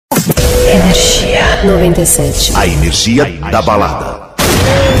Energia 97. A energia da balada.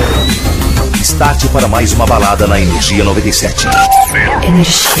 Start para mais uma balada na Energia 97.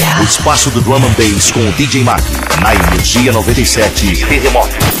 Energia. O espaço do drum and bass com o DJ Marky. Na Energia 97.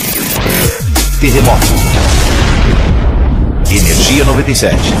 Terremoto. Terremoto. Energia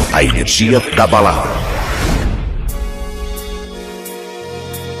 97. A energia da balada.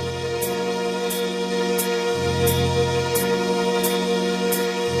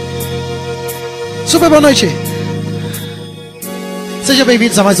 Super boa noite. Sejam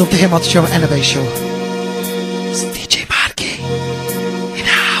bem-vindos a mais um Terremoto Show Show. DJ Marky in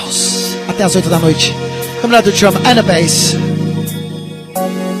house. Até as 8 da noite. Vamos lá do Drum and Bass.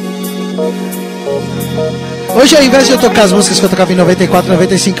 Hoje, ao invés de eu tocar as músicas que eu tocava em 94,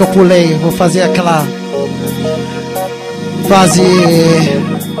 95, eu pulei. Vou fazer aquela fase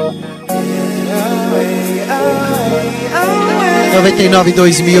 99,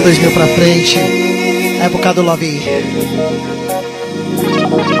 2000 pra frente. Época do lov.e.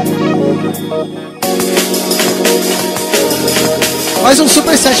 Mais um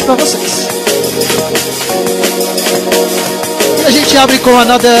super set pra vocês. E a gente abre com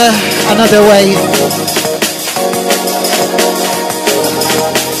Another Way.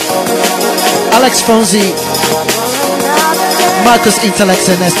 Alex Fonzi, Marcus Intellect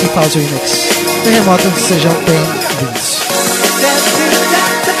e Nasty Pause Remix. Terremoto, sejam bem-vindos.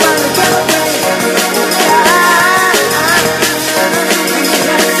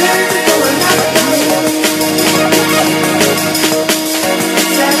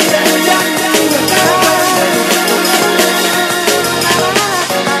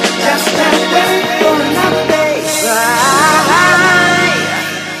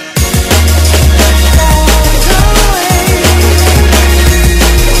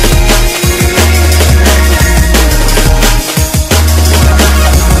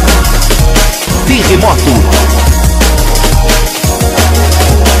 Terremoto.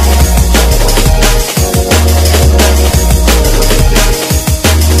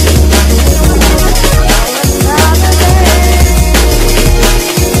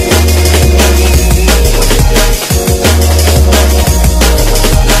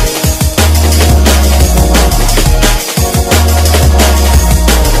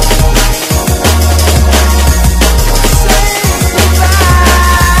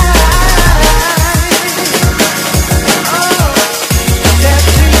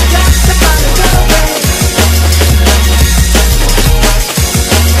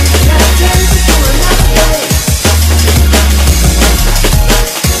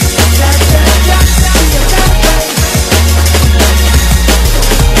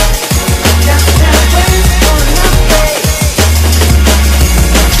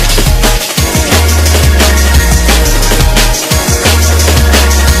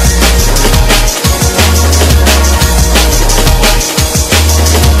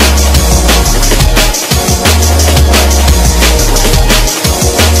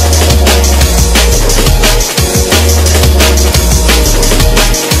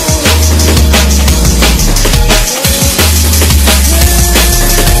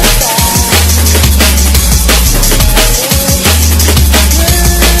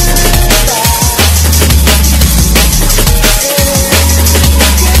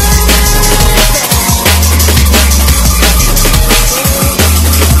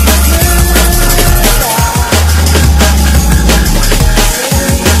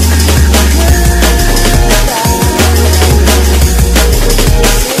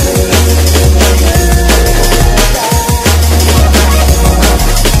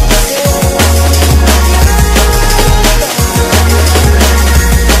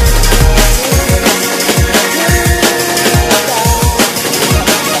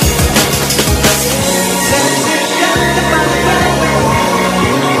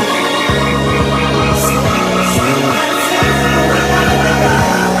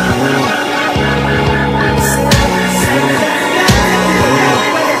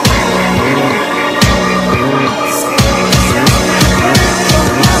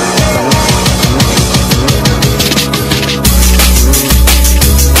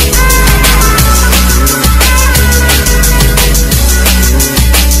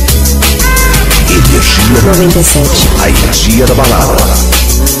 A energia da balada.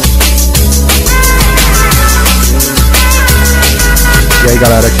 E aí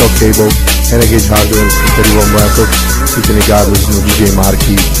galera, aqui é o Cable, Renegade Hardware, 31 Records. Fiquem ligados no DJ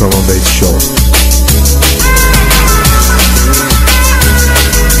Marky Drum and Bass Show.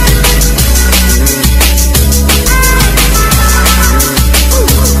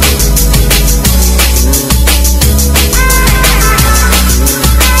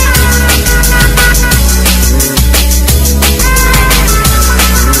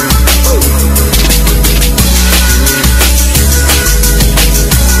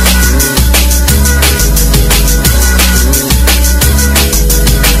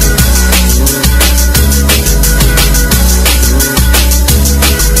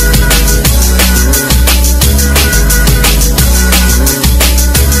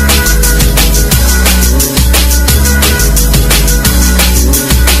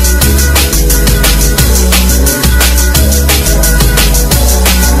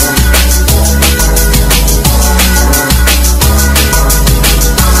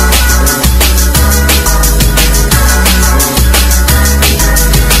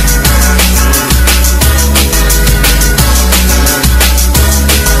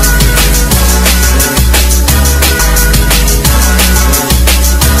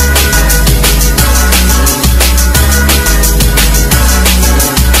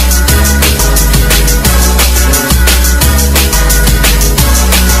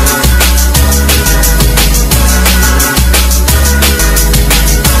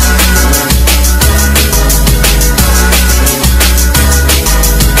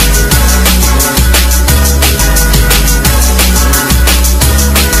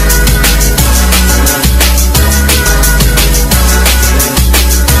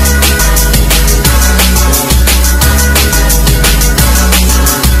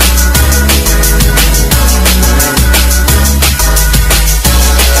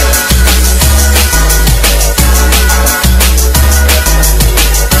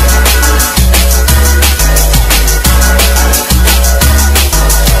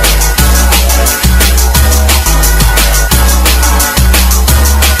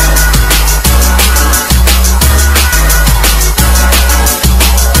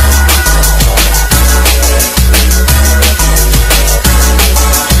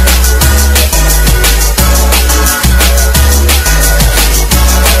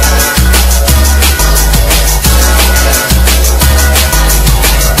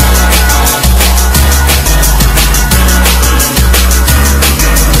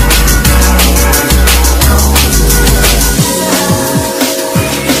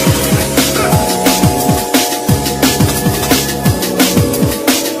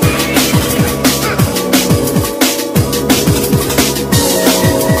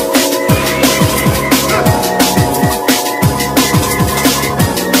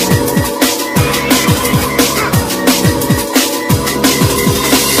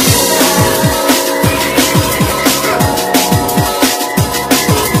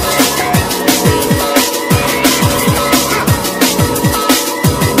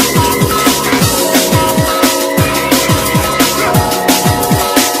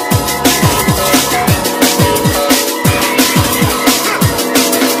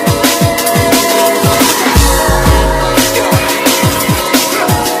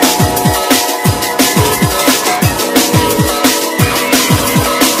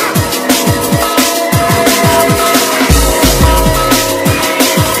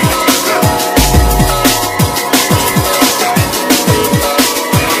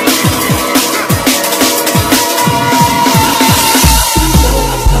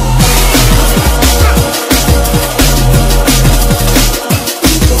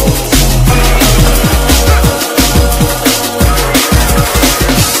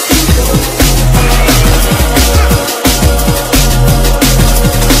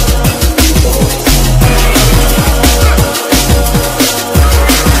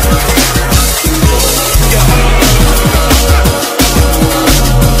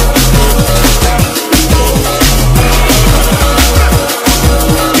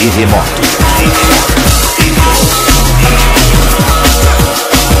 Terremoto.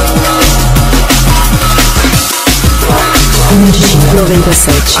 Energia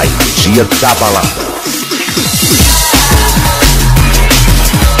 97. A energia da balada.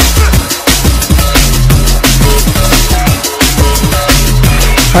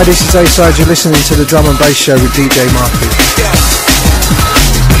 Hi, this is A-Side. You're listening to the Drum and Bass Show with DJ Marky.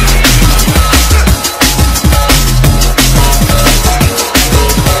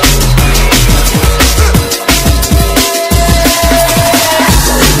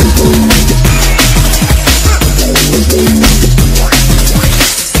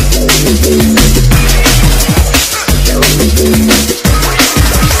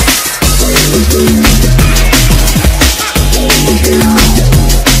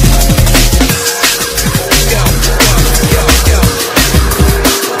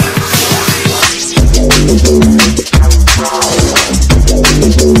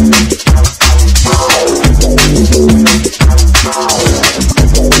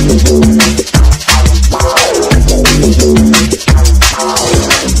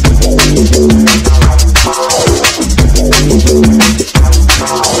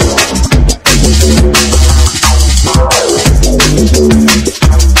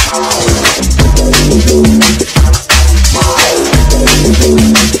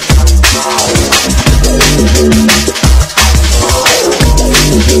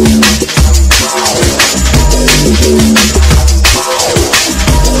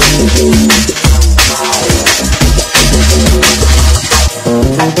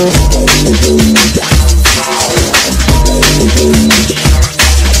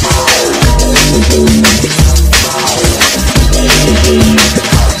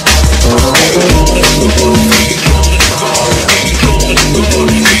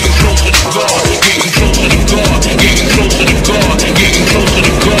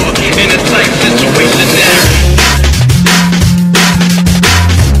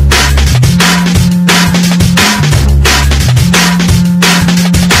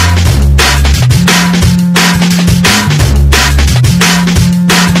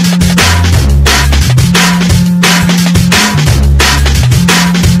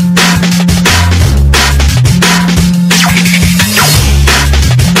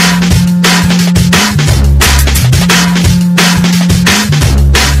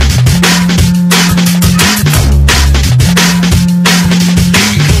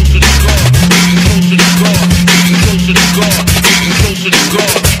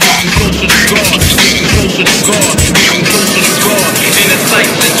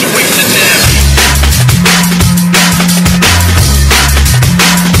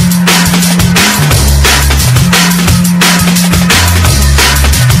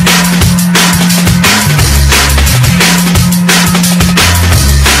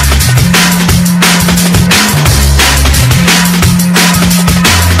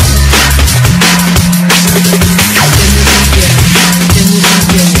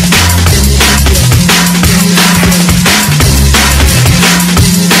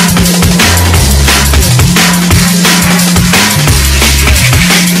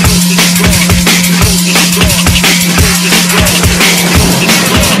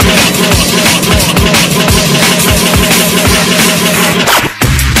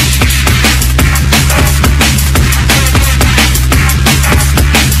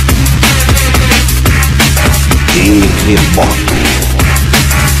 Terremoto.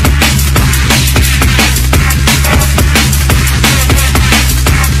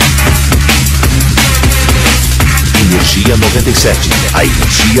 Energia 97, a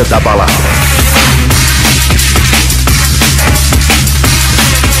energia da balada.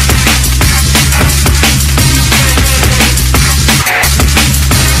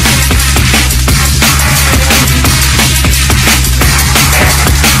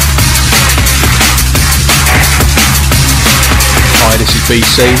 Hi, this is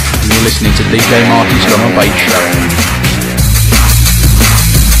BC, and you're listening to DJ Marky's Drum and Bass Show.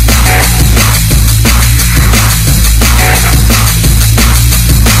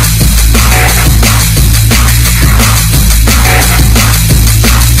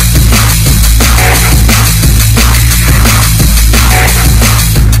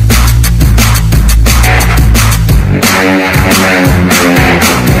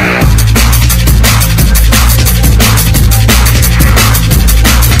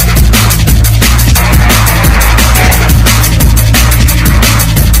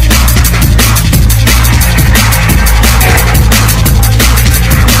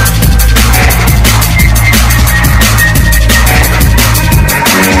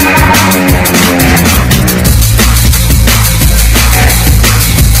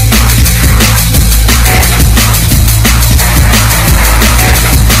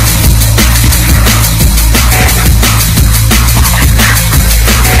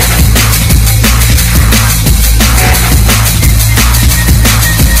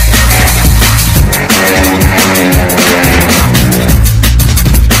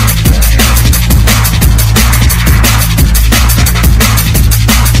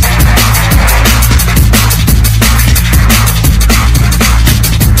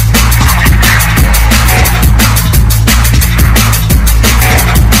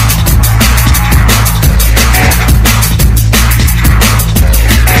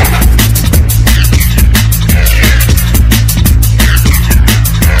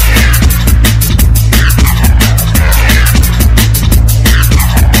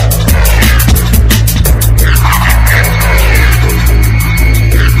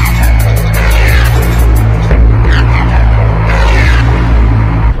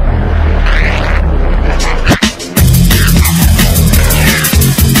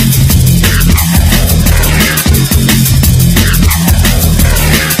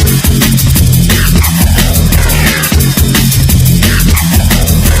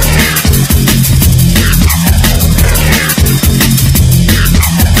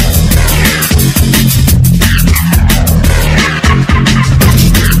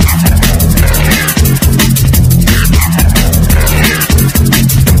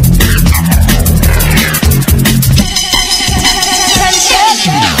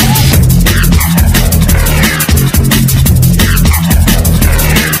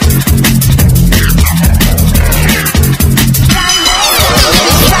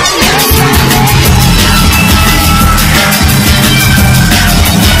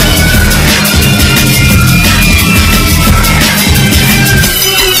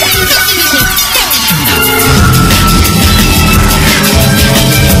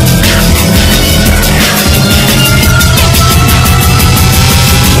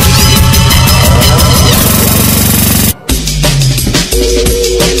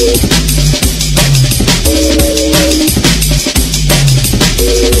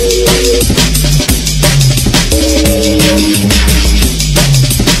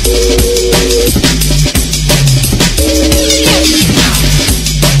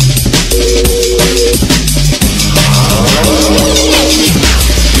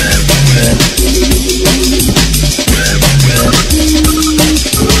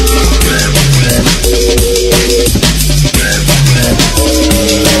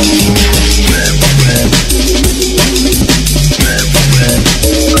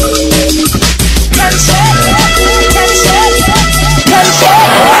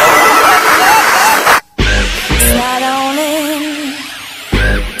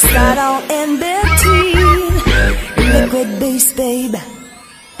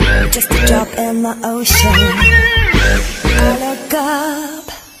 just a drop in the ocean. I look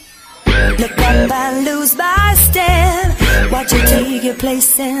up and lose my step. Watch you take your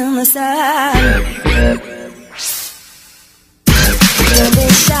place in the sun. Don't be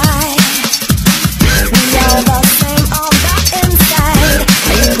shy. We are the same on the inside.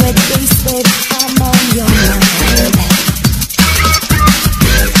 Liquid base, babe, I'm on your mind.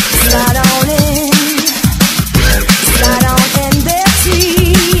 Slide on in. Slide on in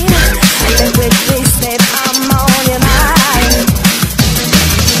between. Liquid base, babe, I'm on your mind.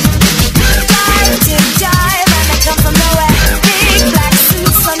 Dive to jive and they come from nowhere. Big black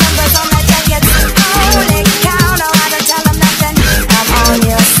suits, for numbers on their jackets. Holy cow, no, I don't tell them nothing. I'm on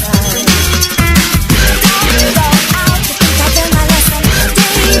your side. Don't go out to think I've been my lesson.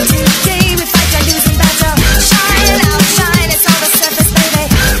 Day to day we fight a losing battle. Shine out, shine, it's on the surface, baby.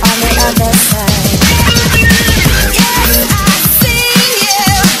 On the other side. Yes, I see you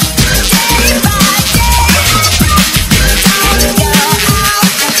day by day. Don't go out,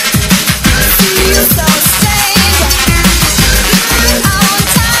 see you so strange. My own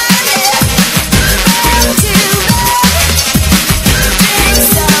time is up to bed. Drink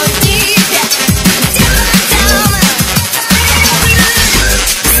so deep, dip down.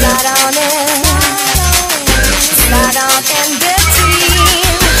 Slide on in, slide on in between.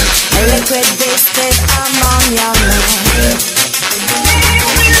 Liquid base, babe, I'm on your mind.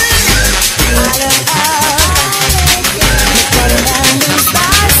 I look up, look up and lose my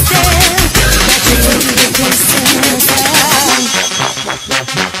step. Watch you take your place in the sun.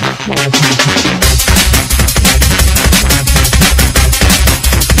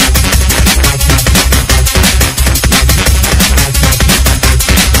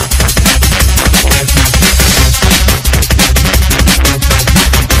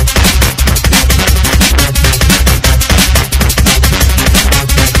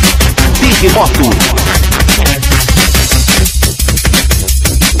 Terremoto.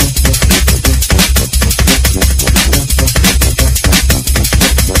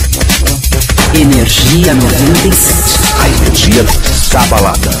 Energia 97. A energia da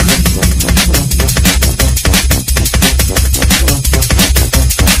balada.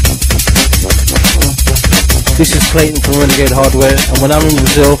 This is Clayton from Renegade Hardware, and when I'm in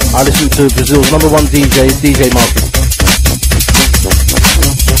Brazil, I listen to Brazil's #1 DJ, DJ Marky.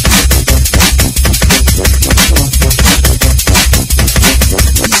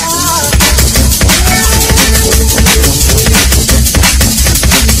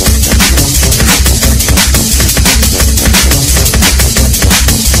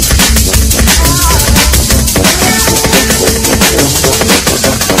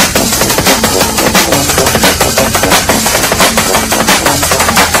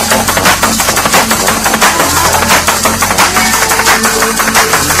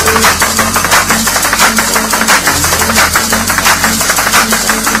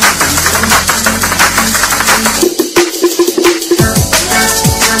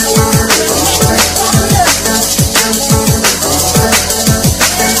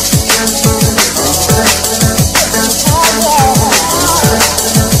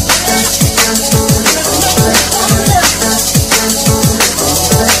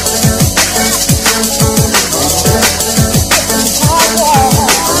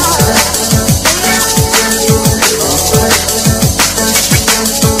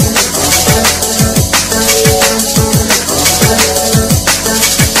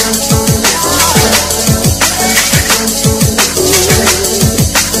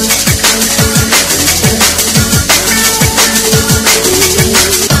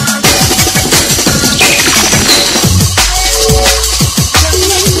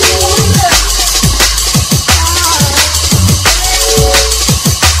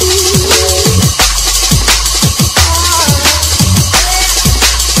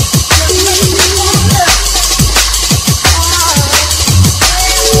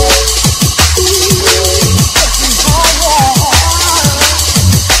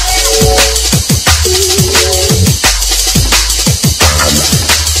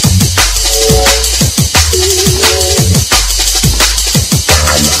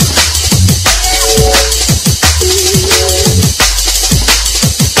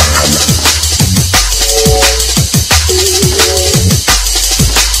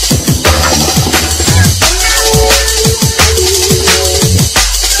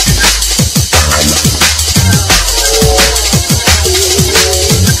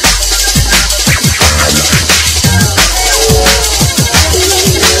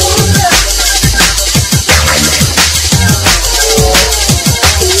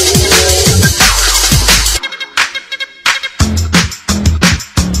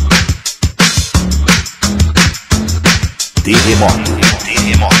 Terremoto.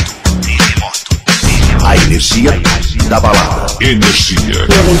 A energia da balada. Energia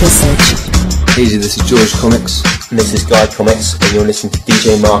 97. Easy, this is George Comics. And this is Guy Comics. And you're listening to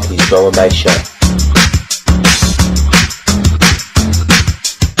DJ Marky's Drum and Bass Show.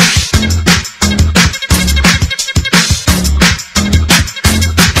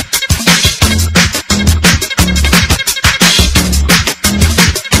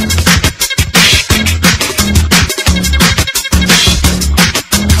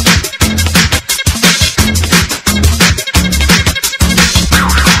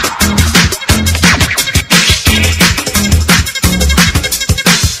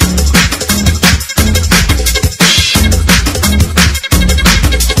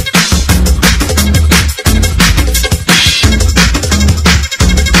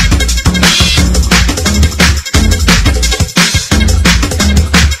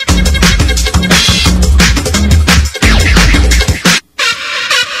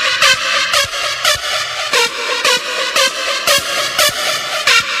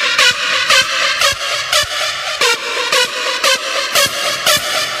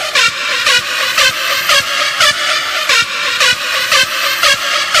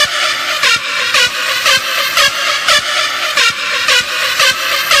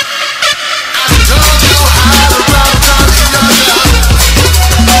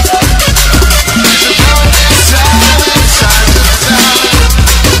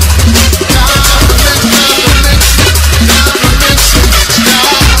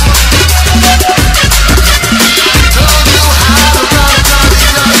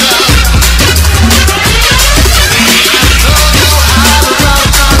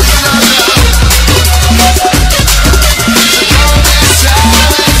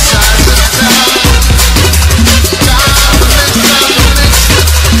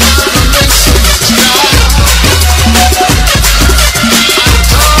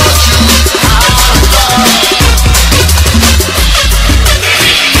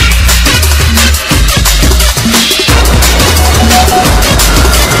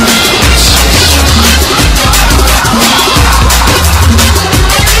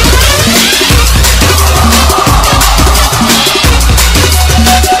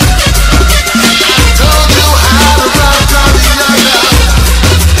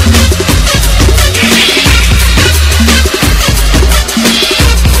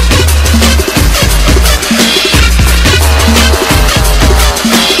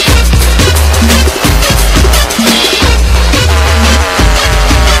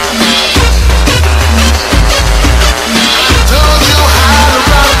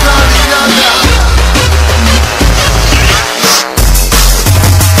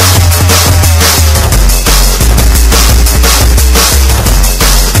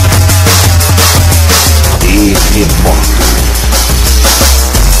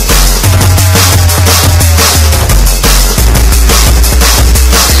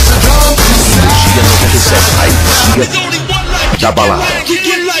 Da balada. Energia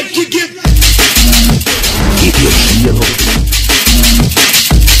 97.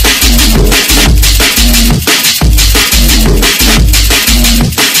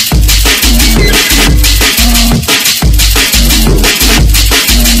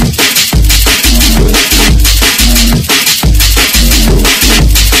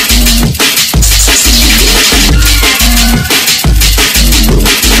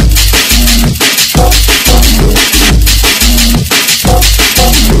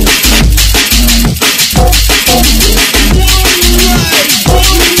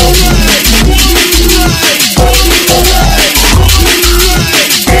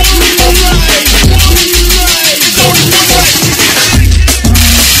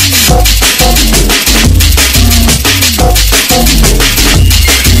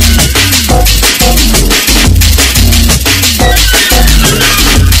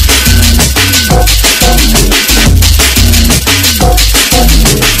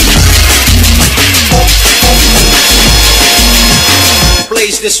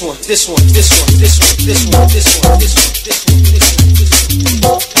 This one, this one, this one, this one, this one, this one, this one, this one, this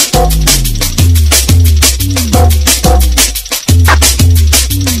one,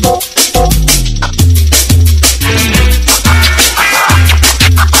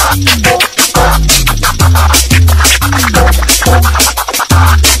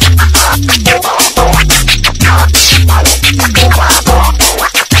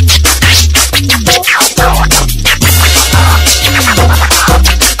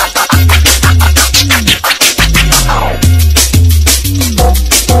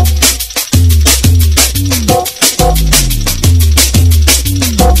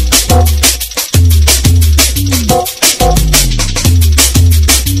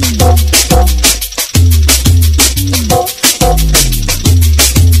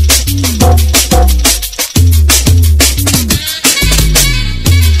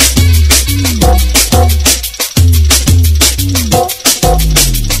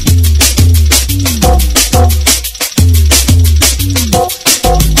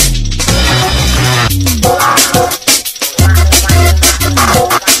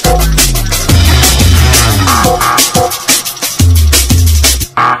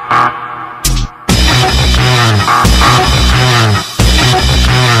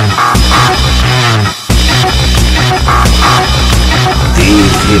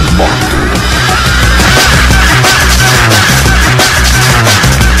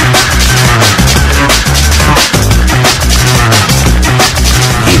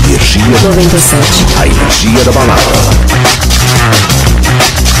 97. A energia da balada.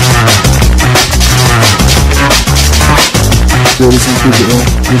 So listen to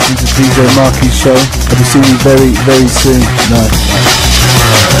DJ Marky's show. I'll be seeing you very, very soon tonight.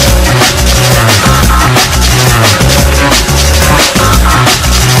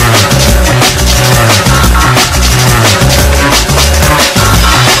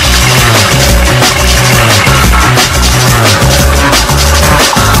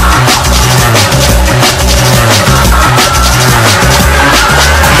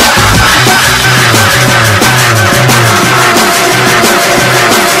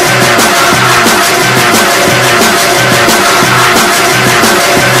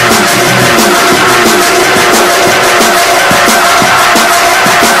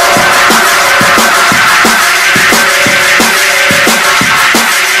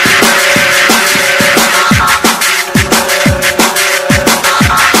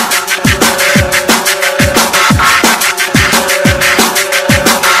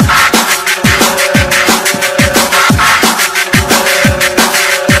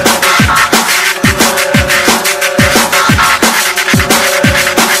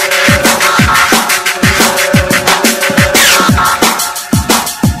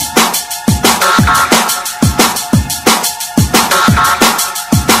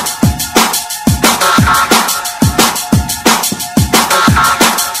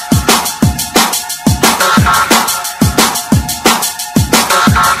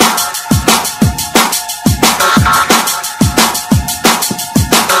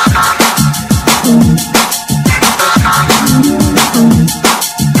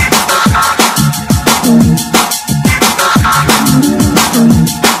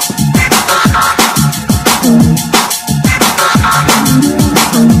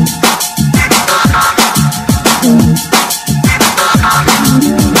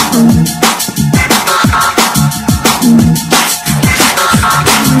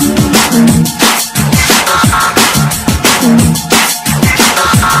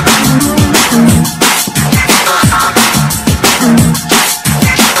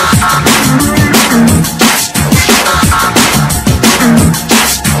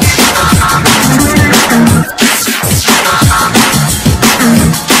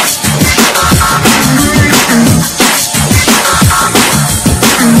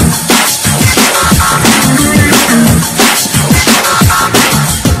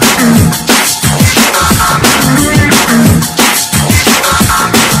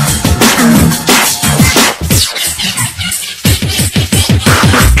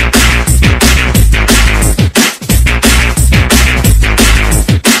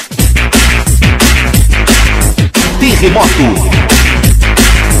 Terremoto.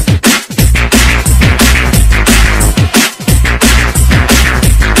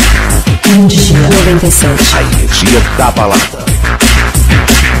 Energia 97. A energia da balada.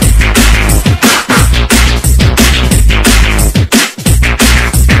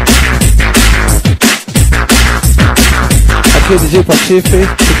 Aqui é o DJ Patife,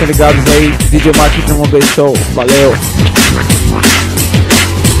 fiquem ligados aí, DJ Marky no Mais Show, valeu!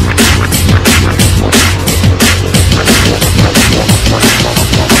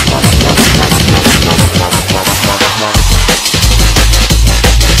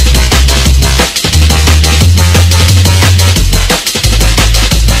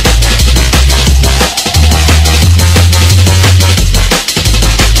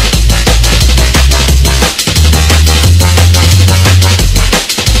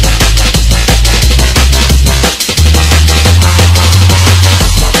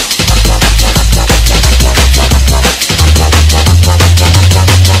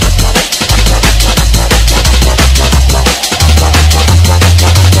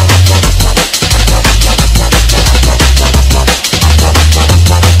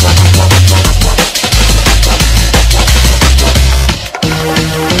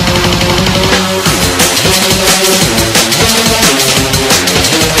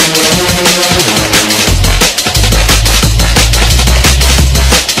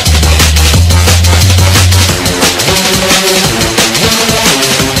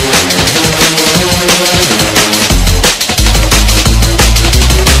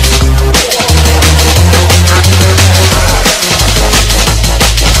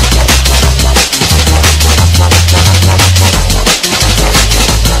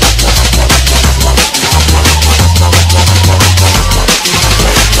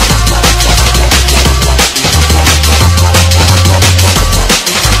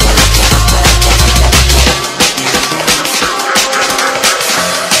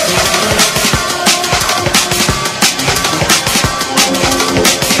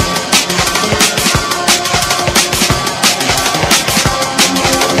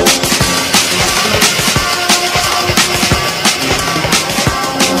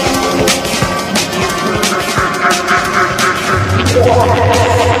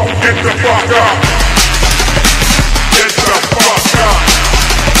 fuck up. Get the fuck up.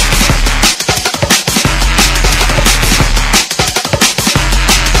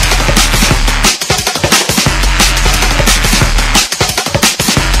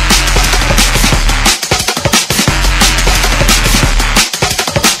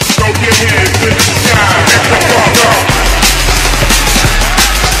 Throw your hands in the sky. Get the fuck up.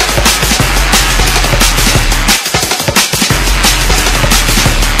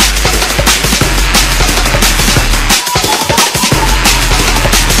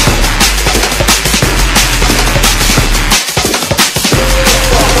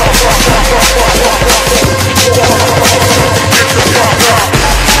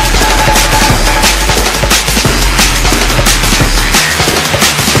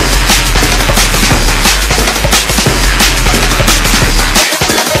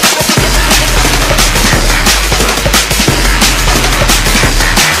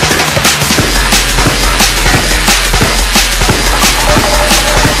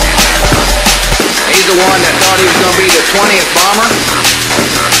 The one that thought he was going to be the 20th bomber.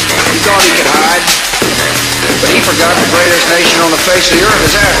 He thought he could hide, but he forgot the greatest nation on the face of the earth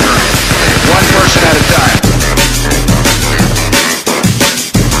is after him, one person at a time.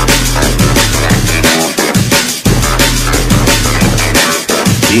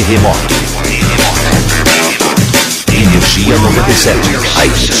 Terremoto. Energia 97, a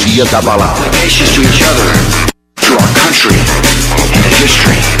energia da balada. Obligations to each other, to our country, and to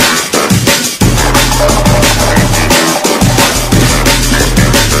history.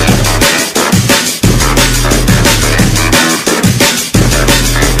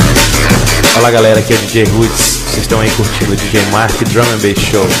 Fala galera, aqui é o DJ Roots, vocês estão aí curtindo o DJ Marky Drum and Bass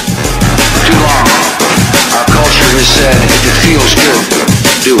Show. Too long. Our culture has said, if it feels good,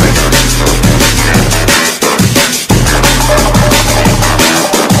 do it.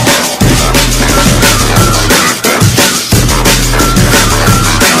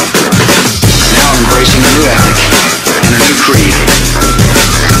 Now embracing a new ethic and a new creed.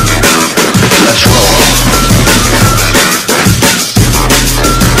 Let's roll.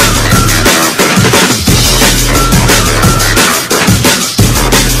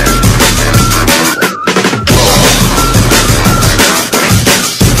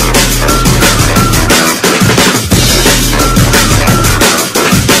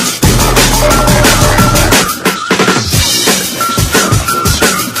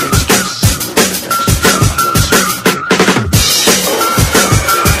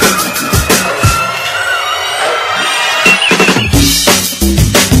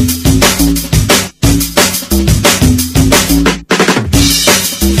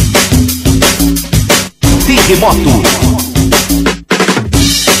 Terremoto.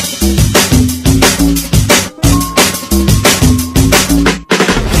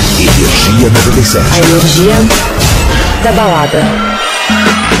 Energia 97. A energia da balada.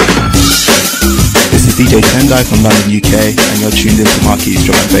 This is DJ Tendai from London, UK, and you're tuned into Marky's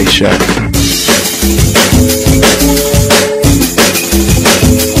Drum and Bass Show.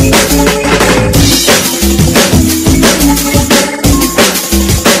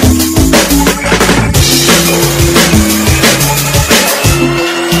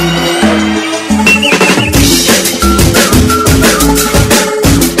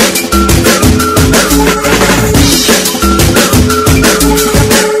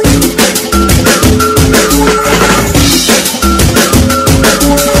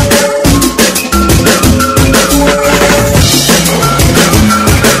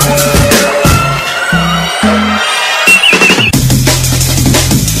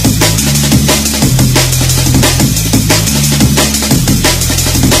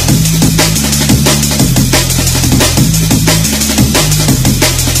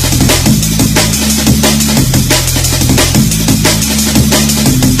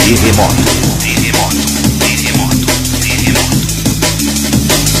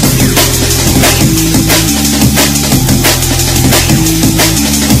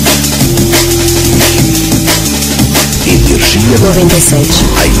 Energia 97.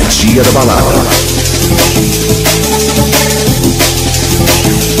 A energia da balada.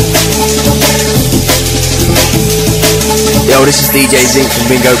 Yo, this is DJ Zink from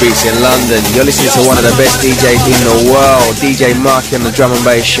Bingo Beats in London. You're listening to one of the best DJs in the world, DJ Marky on the Drum and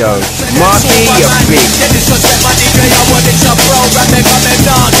Bass Show. Marky, you're big.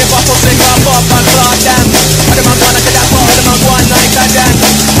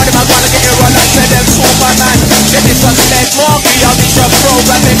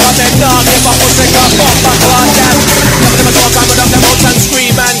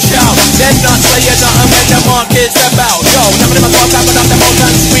 About yo, never talk about the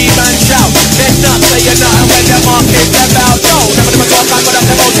mountain scream and shout.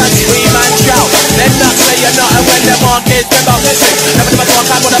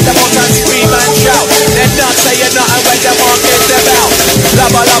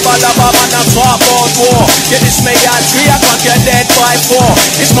 talk about war. You dismay at 3 o'clock, you're dead by 4.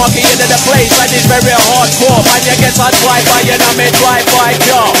 It's Marky into the place and it's very hardcore. Man, you get on drive-by, you know me drive-by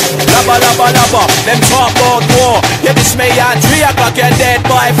car. Lubba, lubba, lubba, them talk about war. You dismay at 3 o'clock, you're dead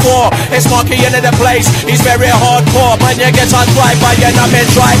by 4. It's Marky into the place, he's very hardcore. Man, you get on drive-by, you know me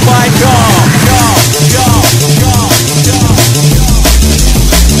drive-by car.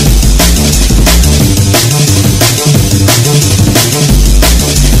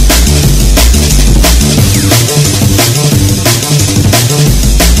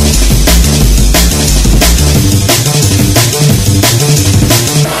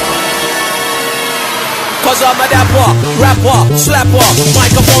 Cause I'm a dapper, rapper, slapper,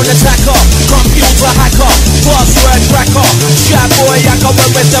 microphone attacker, computer hacker, password cracker, shy boy yacker when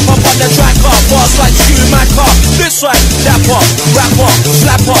we step up on the tracker, boss like Schumacher. This way, dapper, rapper,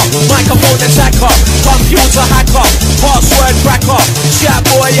 slapper, microphone attacker, computer hacker, password cracker, shy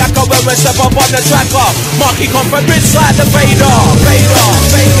boy yacker when we step up on the tracker. Marky come from inside the Vader, Vader,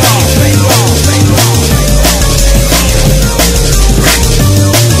 Vader, Vader, Vader.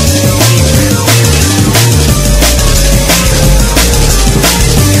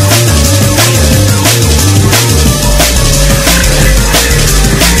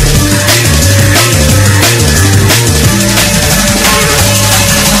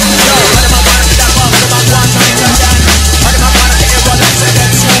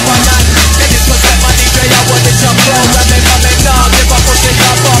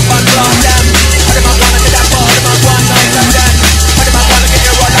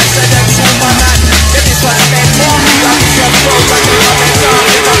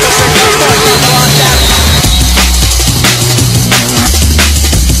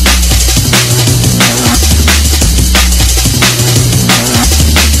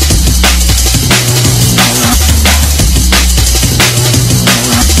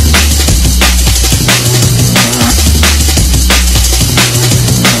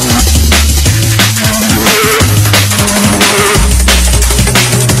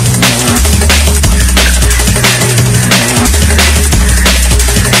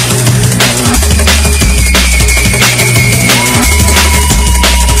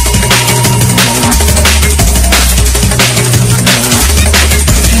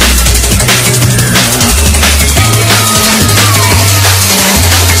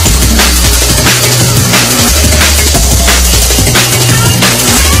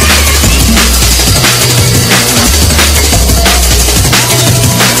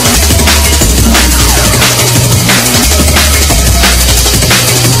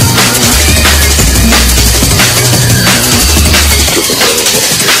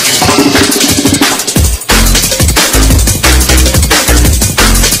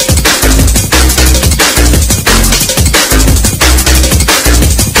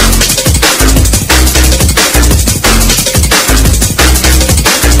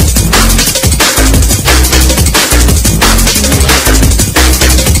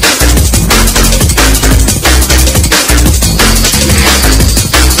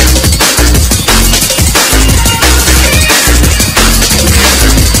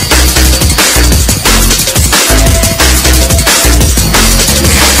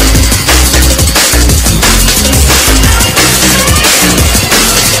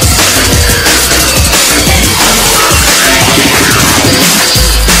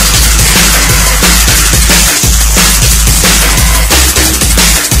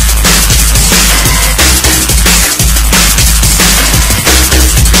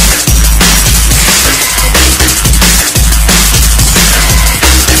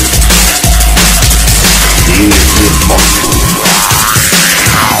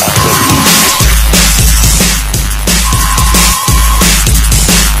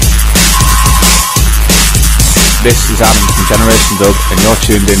 This is Adam from Generation Dub, and you're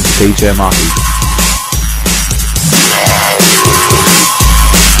tuned in to DJ Marky.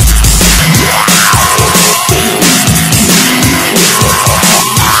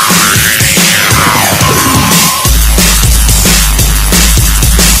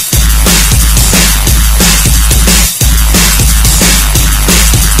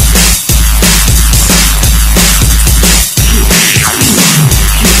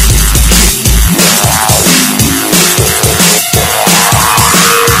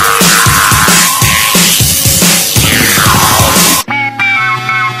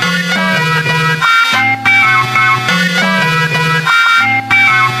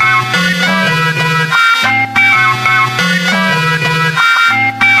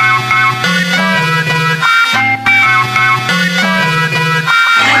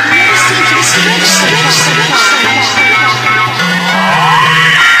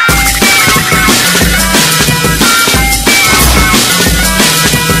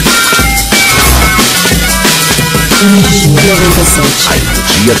 Energia 97. A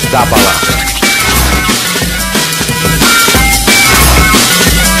energia da balada.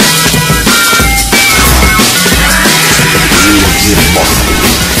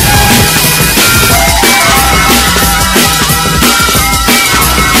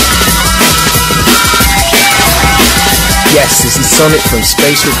 Yes, this is Sonic from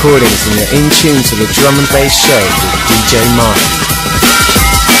Space Recordings, and you're in tune to the Drum and Bass Show with DJ Marky.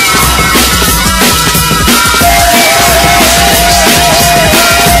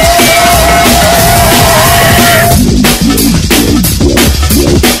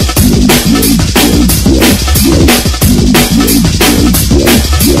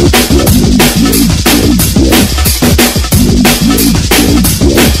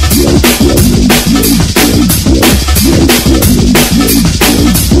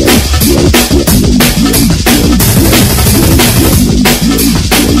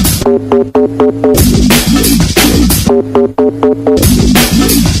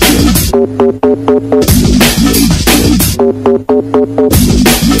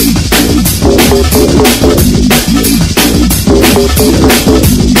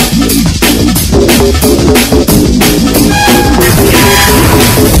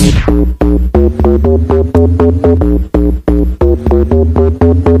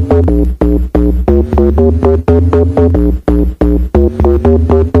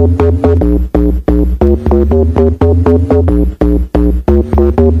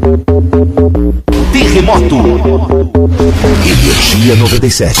 Energia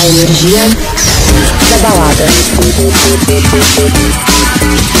 97. A energia da balada.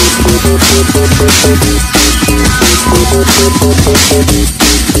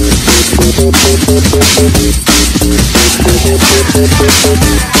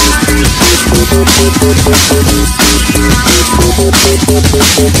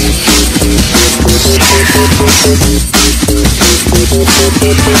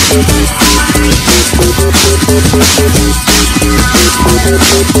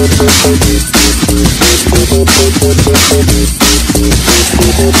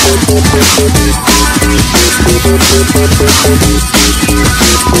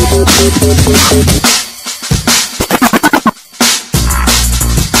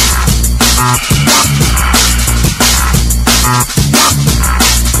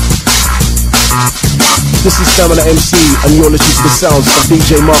 This is Stamina MC, and you're listening to the sounds of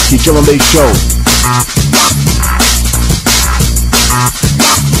DJ Marky Drum and Bass Show.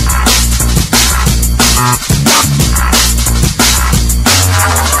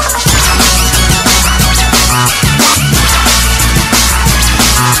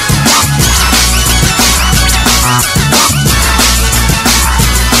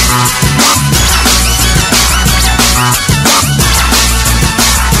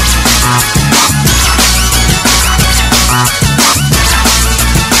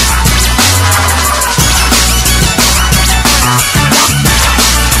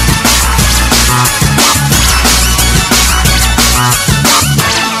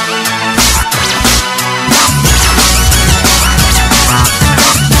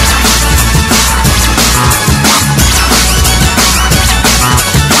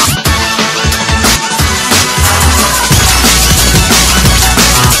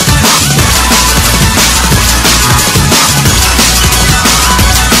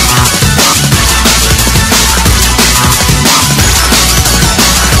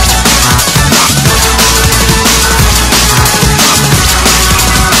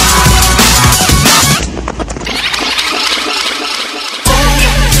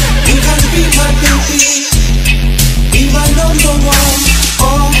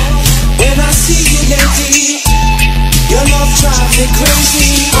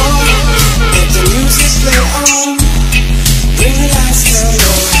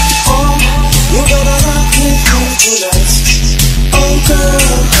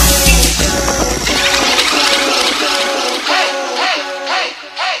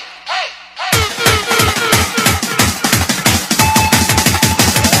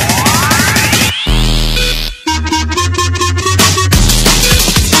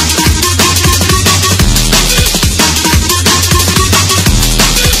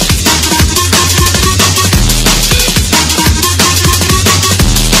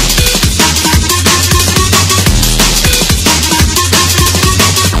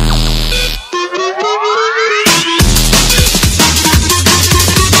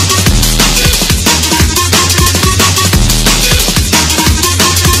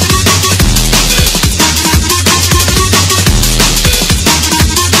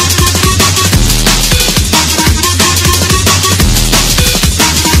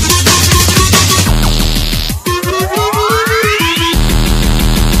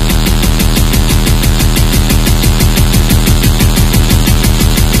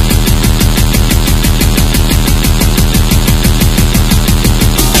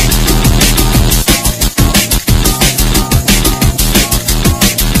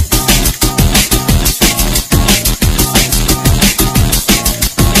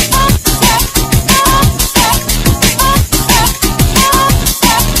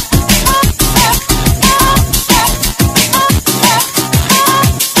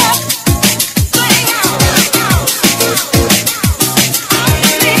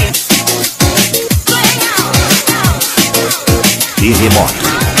 Terremoto.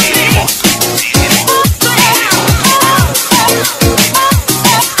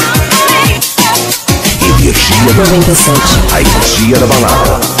 Energia 97. A energia da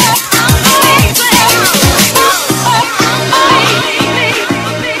balada.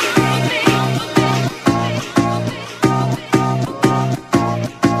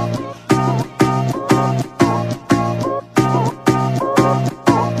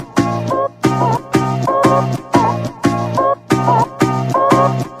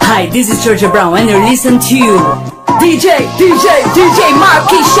 Hi, this is Georgia Brown and you listen to DJ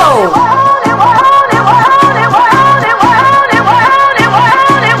Marky Show.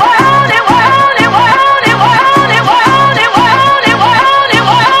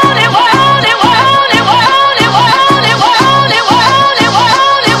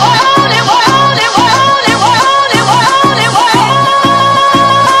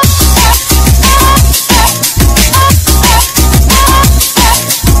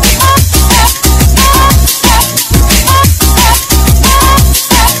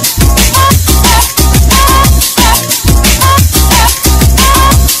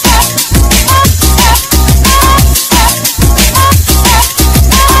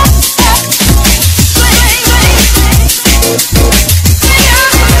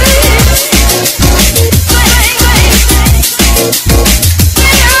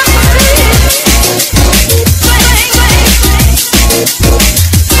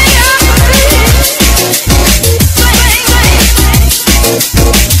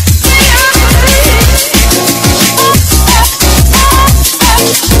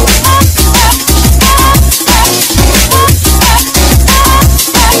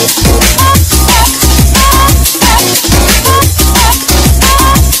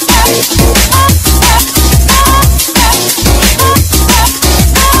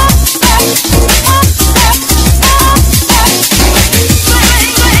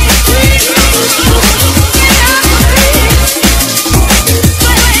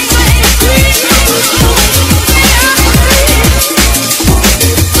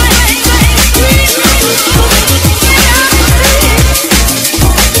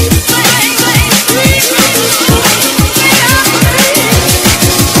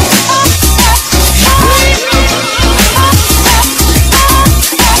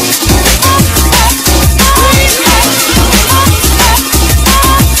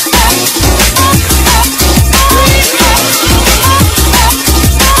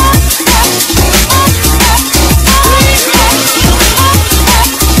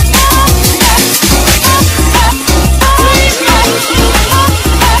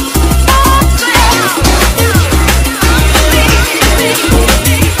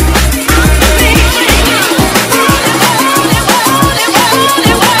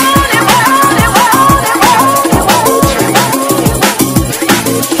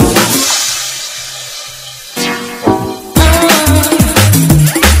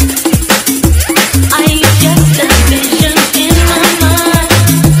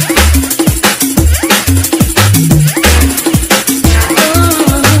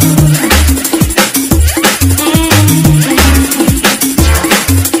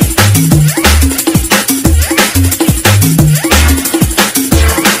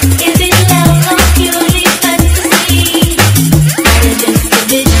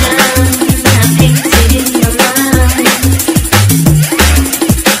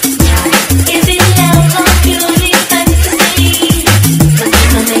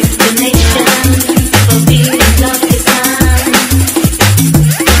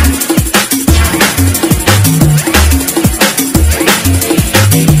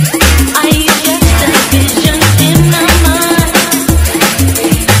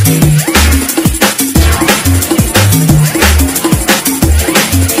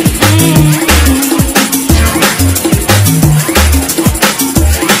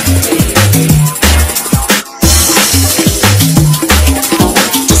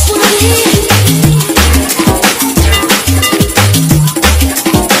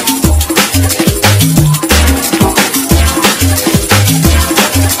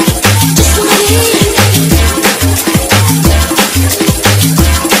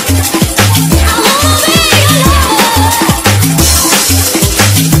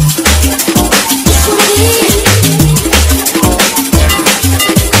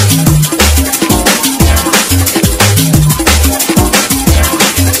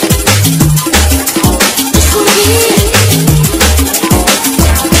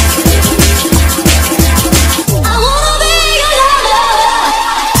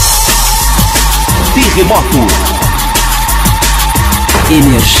 Terremoto.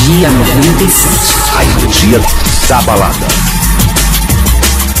 Energia 97. A energia da balada.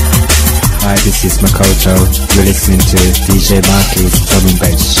 Hi, this is Makoto. You're listening to DJ Marky's Drum and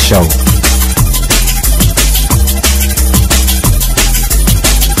Bass Show.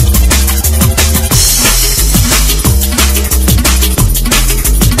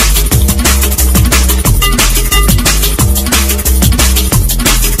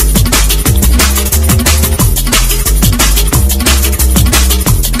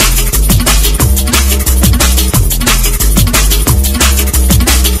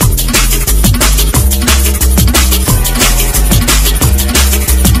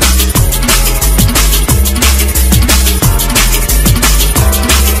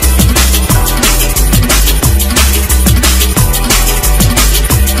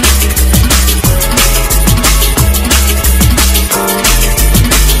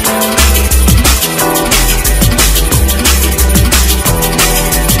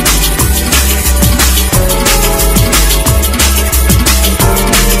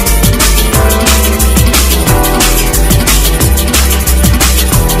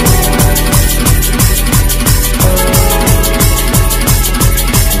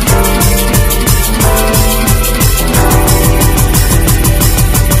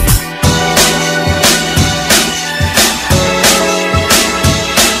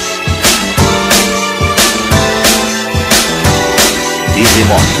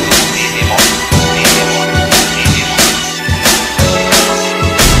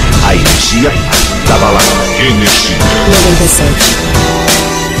 A energia da balada. Energia 97.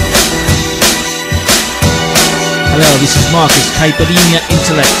 Hello, this is Marcus, Caipirinha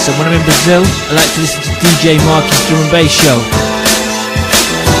Intellect, and when I'm in Brazil, I like to listen to DJ Marky's Drum and Bass Show.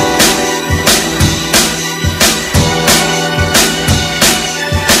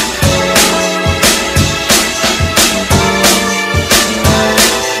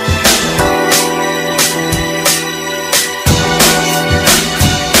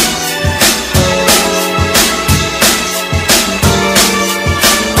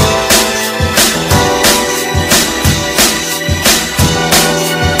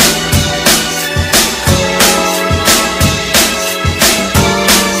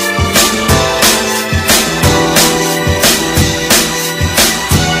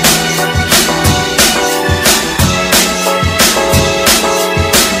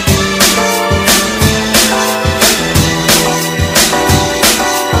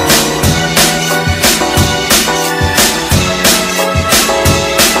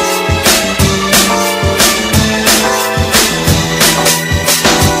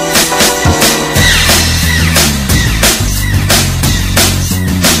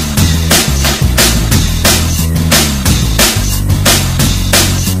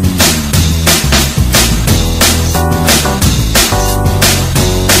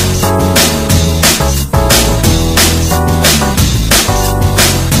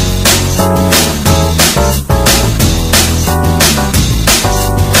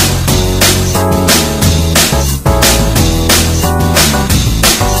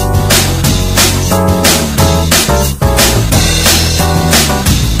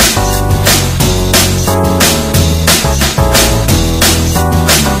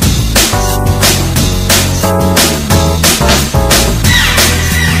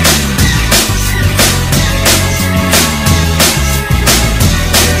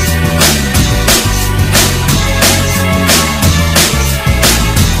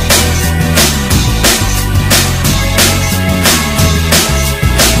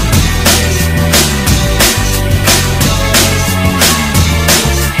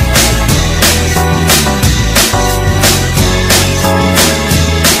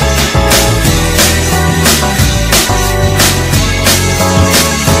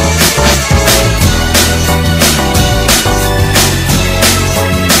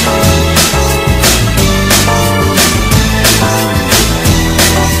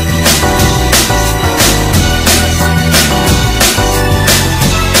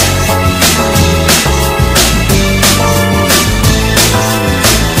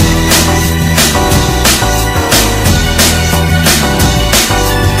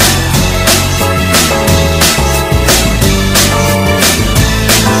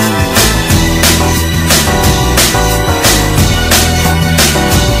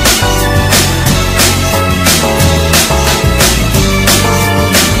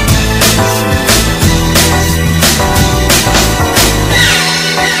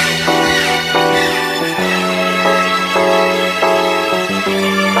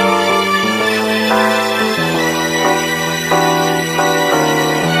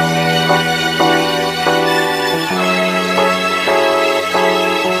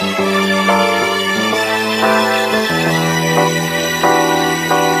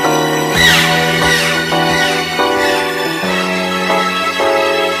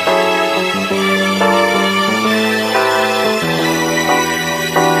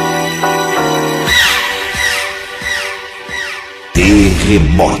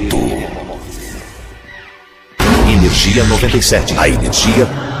 Terremoto. Energia 97, a energia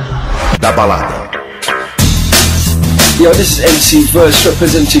da balada. Yo, this is MC Verse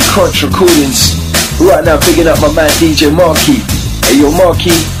representing Crunch Recordings. Right now, bigging up my man DJ Marky. Hey, yo,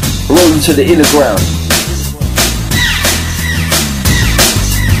 Marky, rolling to the inner ground.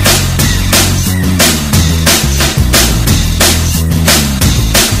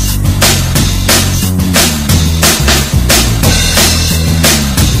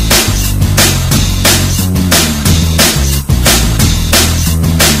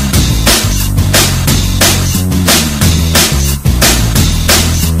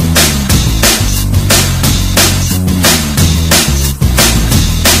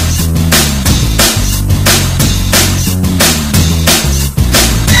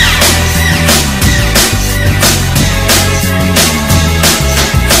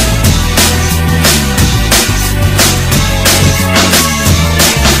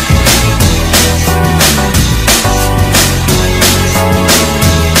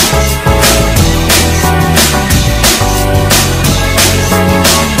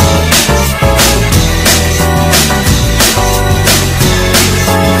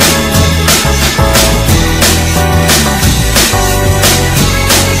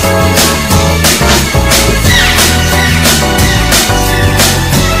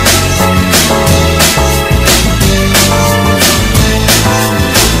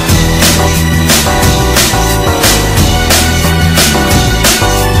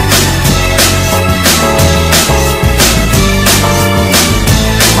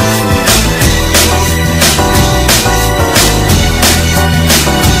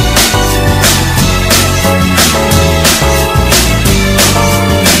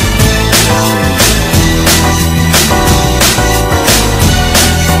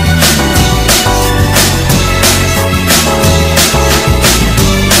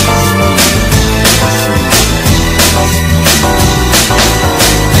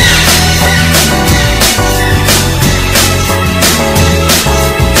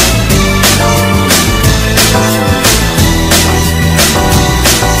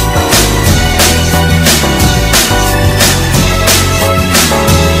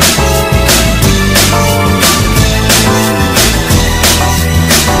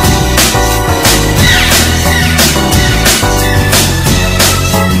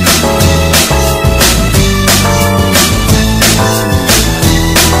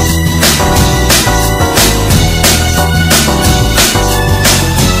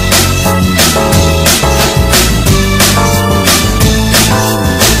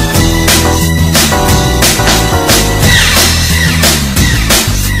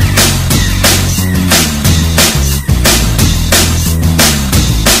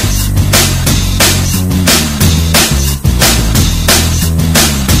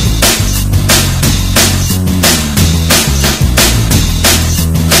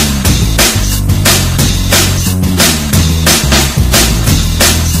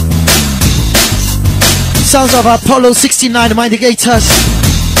 Sounds of Apollo 69, Mind the Gators.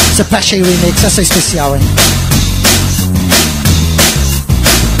 Especial remix, essa é especial, hein?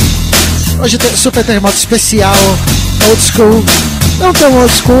 Hoje tem Super Terremoto especial, old school. Não tão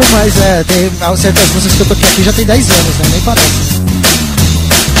old school, mas tem certas músicas que eu toquei aqui já tem 10 anos, né? Nem parece,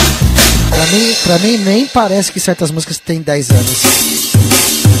 né? Pra mim nem parece que certas músicas têm 10 anos.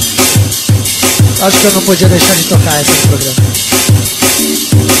 Acho que eu não podia deixar de tocar essa no programa.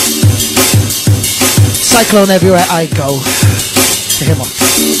 Cyclone Everywhere I Go. Terremoto.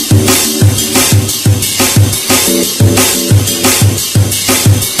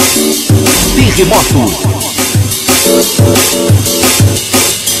 Terremoto.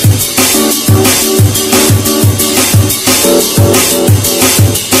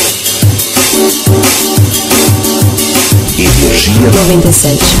 Energia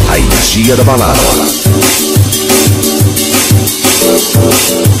 97. A energia da balada.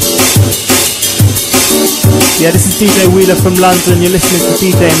 Yeah, this is DJ Wheeler from London. You're listening to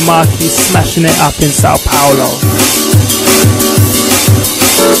DJ Marky smashing it up in Sao Paulo.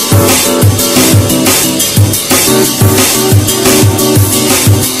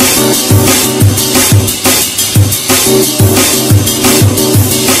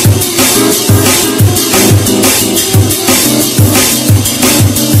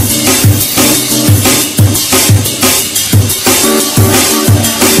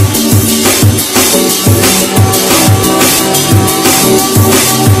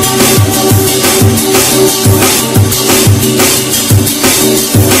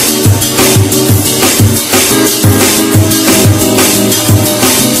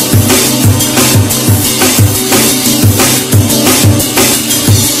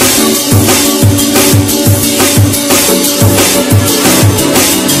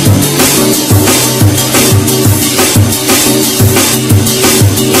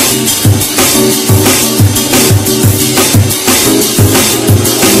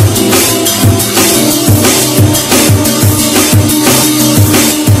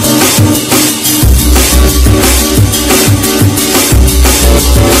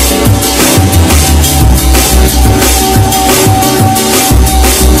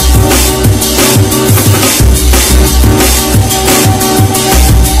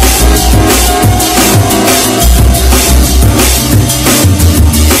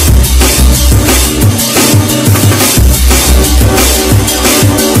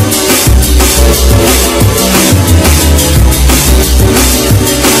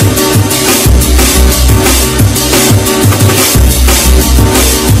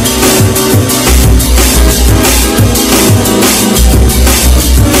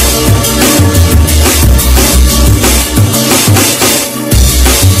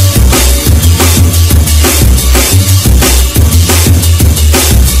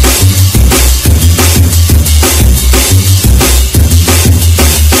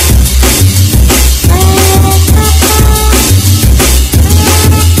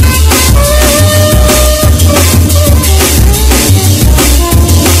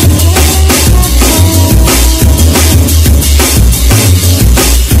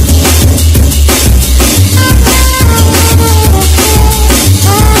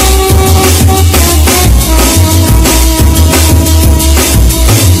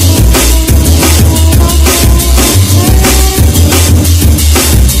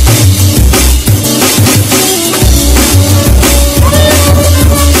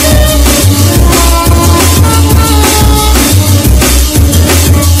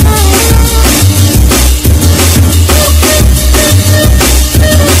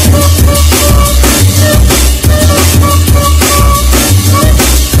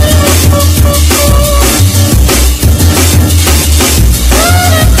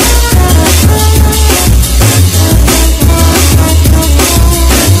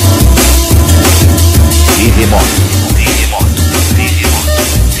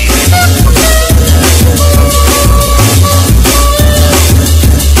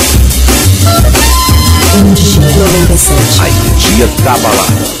 da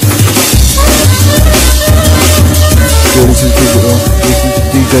balada. Yo, this is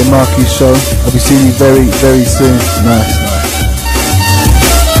DJ Marky's show. I'll be seeing you very, very soon. Nice.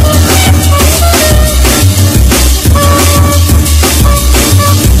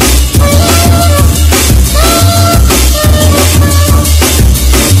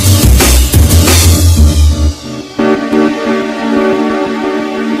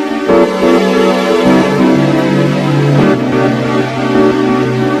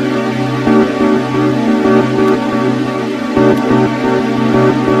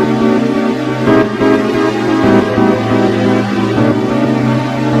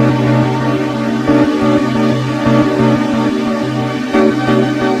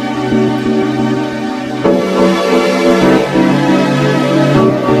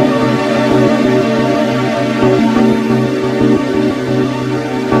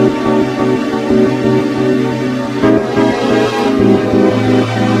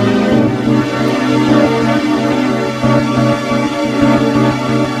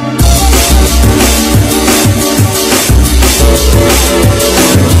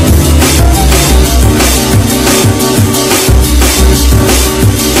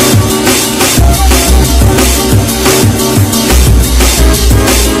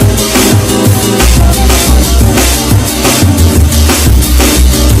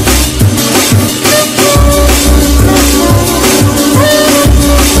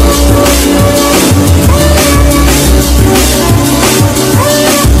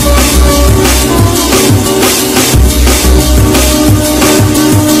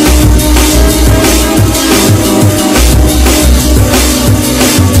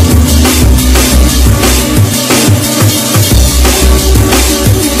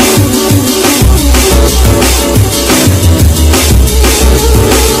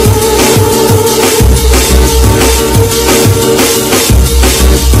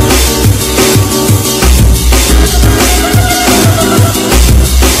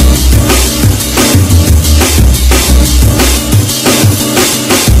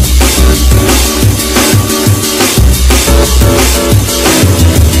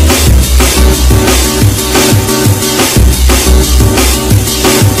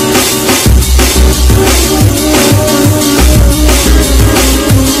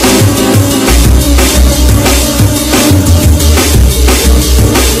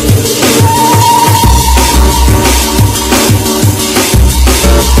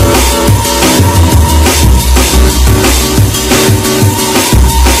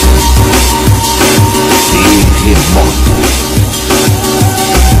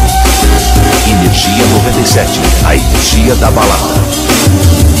 A energia da balada.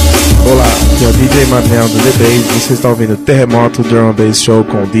 Olá, aqui é o DJ Marnel do The Bass. Você está ouvindo Terremoto Drum and Bass Show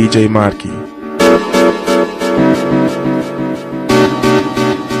com o DJ Marky.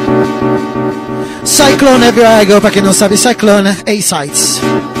 Cyclone Everywhere I Go, pra quem não sabe, Cyclone A-Sides.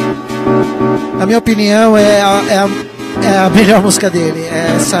 Na minha opinião, é a melhor música dele.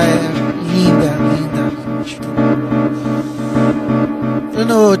 Essa é linda.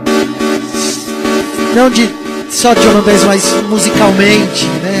 Não só de drum and bass, mas musicalmente,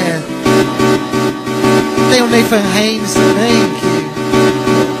 né? Tem o Nathan Haynes também, que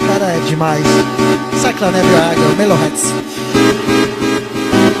o cara é demais. Cyclone Everywhere I Go, Meloheads.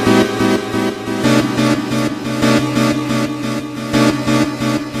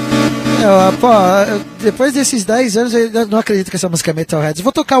 Depois desses 10 anos, eu não acredito que essa música é Metalheads.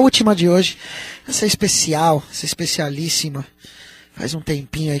 Vou tocar a última de hoje. Essa é especial, essa é especialíssima. Faz um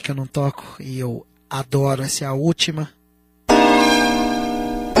tempinho aí que eu não toco e eu adoro. Essa é a última.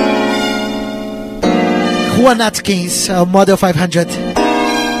 Juan Atkins, Model 500.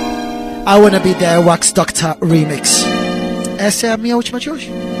 I Wanna Be There, Wax Doctor Remix. Essa é a minha última de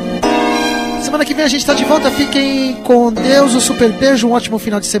hoje. Semana que vem a gente tá de volta. Fiquem com Deus, um super beijo, um ótimo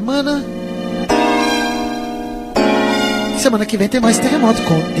final de semana. Semana que vem tem mais Terremoto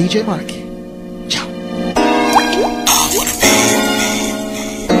com DJ Marky. Tchau.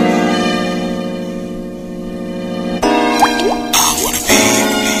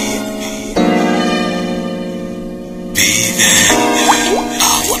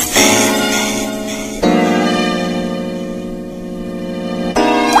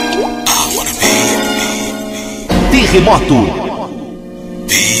 Terremoto.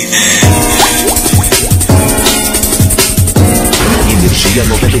 Energia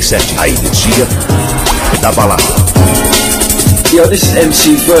 97, a energia da balada. Yo, this is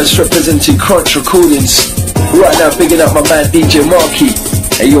MC Verse representing Crunch Recordings. Right now, bigging up my man DJ Marky.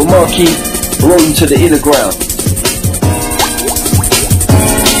 Hey, yo, Marky, rolling to the inner ground.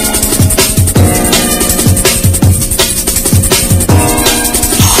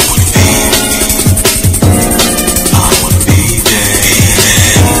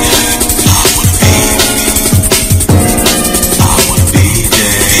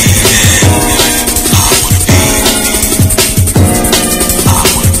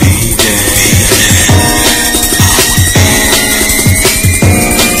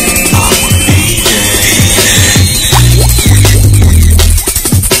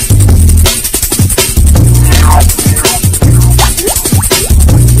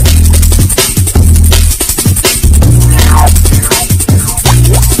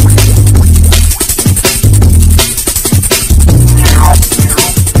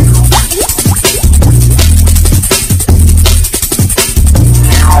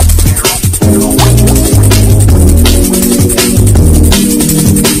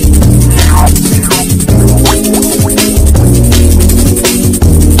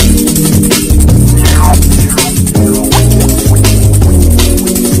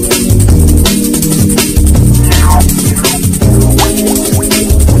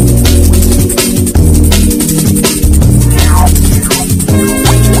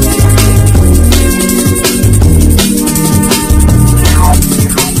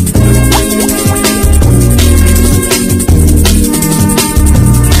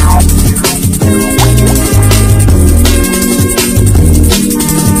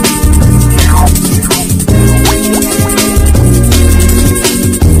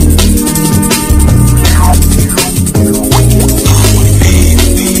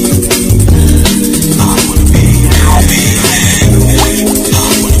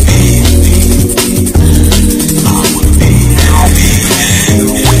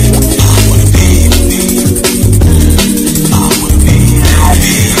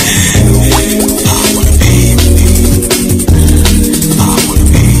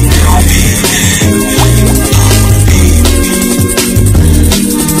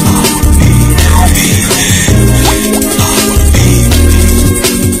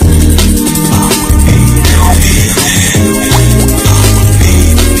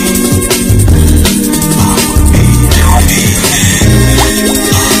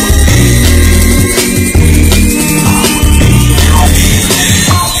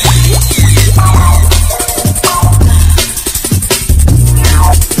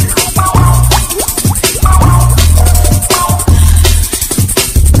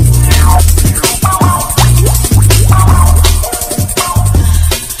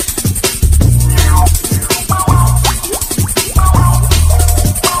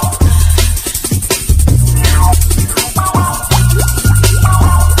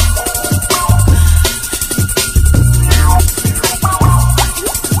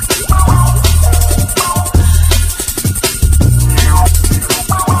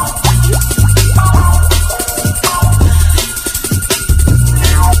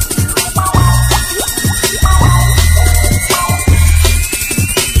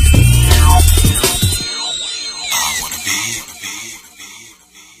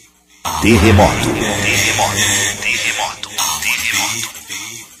 Terremoto.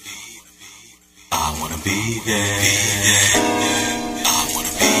 I wanna be there. I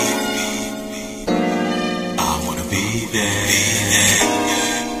wanna be there.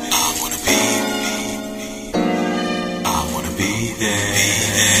 I wanna be there.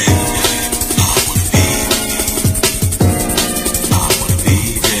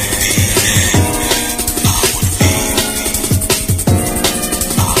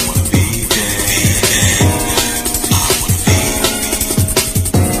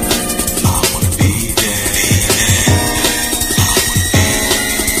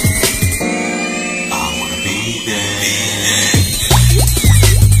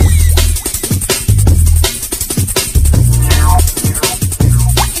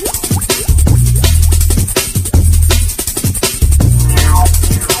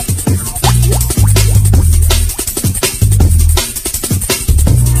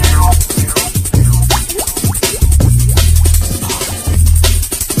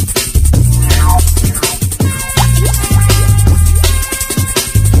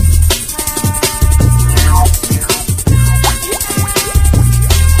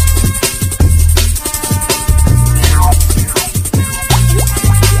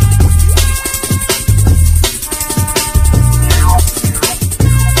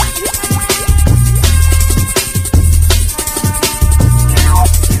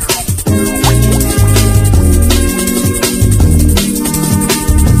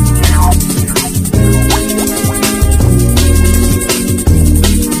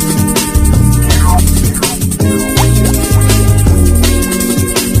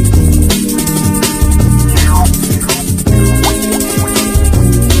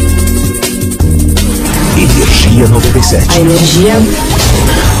 A energia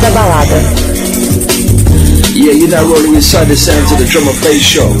da balada. Yeah, you're now rolling inside the sounds of the drum and bass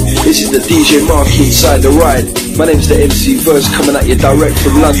show. This is the DJ Marky inside the ride. My name's the MC Verse, coming at you direct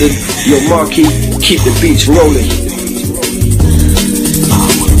from London. Yo, Marky, keep the beats rolling.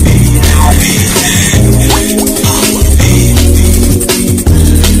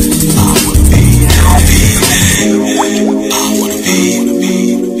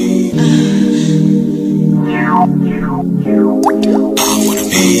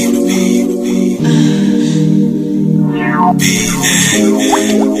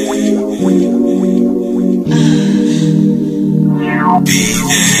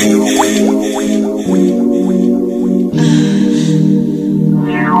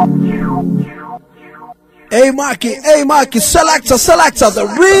 Hey Marky, selector, the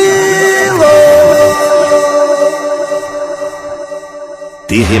reload.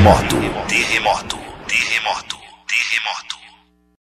 Terremoto.